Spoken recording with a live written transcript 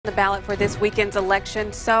The ballot for this weekend's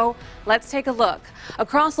election, so let's take a look.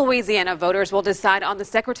 Across Louisiana, voters will decide on the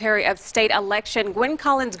Secretary of State election. Gwen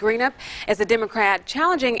Collins Greenup is a Democrat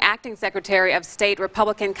challenging acting Secretary of State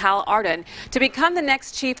Republican Kyle Arden to become the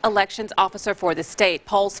next chief elections officer for the state.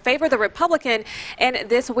 Polls favor the Republican in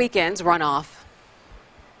this weekend's runoff.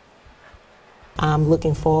 I'm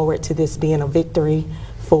looking forward to this being a victory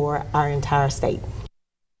for our entire state.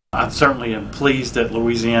 I certainly am pleased that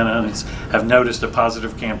Louisianans have noticed a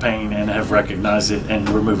positive campaign and have recognized it, and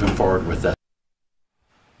we're moving forward with that.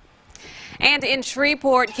 And in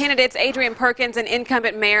Shreveport, candidates Adrian Perkins and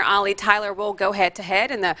incumbent Mayor Ollie Tyler will go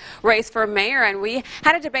head-to-head in the race for mayor. And we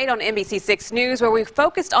had a debate on NBC6 News where we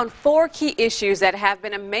focused on 4 key issues that have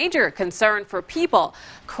been a major concern for people: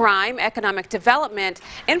 crime, economic development,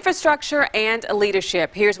 infrastructure, and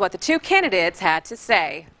leadership. Here's what the 2 candidates had to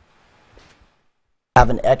say. Have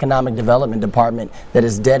an economic development department that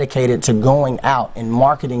is dedicated to going out and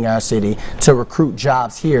marketing our city to recruit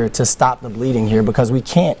jobs here, to stop the bleeding here, because we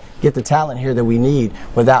can't get the talent here that we need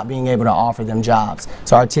without being able to offer them jobs.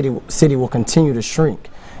 So our city will continue to shrink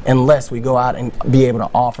unless we go out and be able to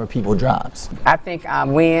offer people jobs. I think our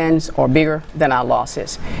wins are bigger than our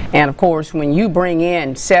losses. And of course, when you bring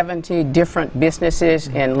in 70 different businesses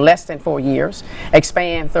in less than 4 years,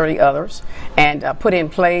 expand 30 others, and put in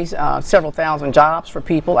place several thousand jobs for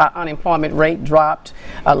people, our unemployment rate dropped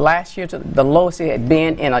last year to the lowest it had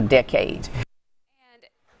been in a decade.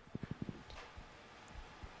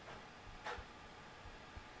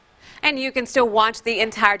 And you can still watch the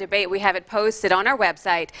entire debate. We have it posted on our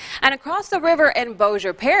website. And across the river in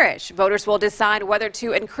Bossier Parish, voters will decide whether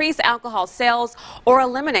to increase alcohol sales or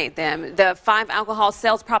eliminate them. The 5 alcohol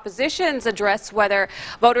sales propositions address whether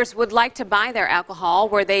voters would like to buy their alcohol,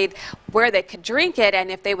 where they could drink it, and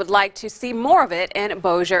if they would like to see more of it in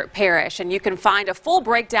Bossier Parish. And you can find a full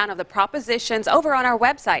breakdown of the propositions over on our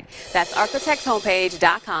website. That's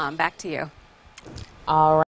architectshomepage.com. Back to you. All right.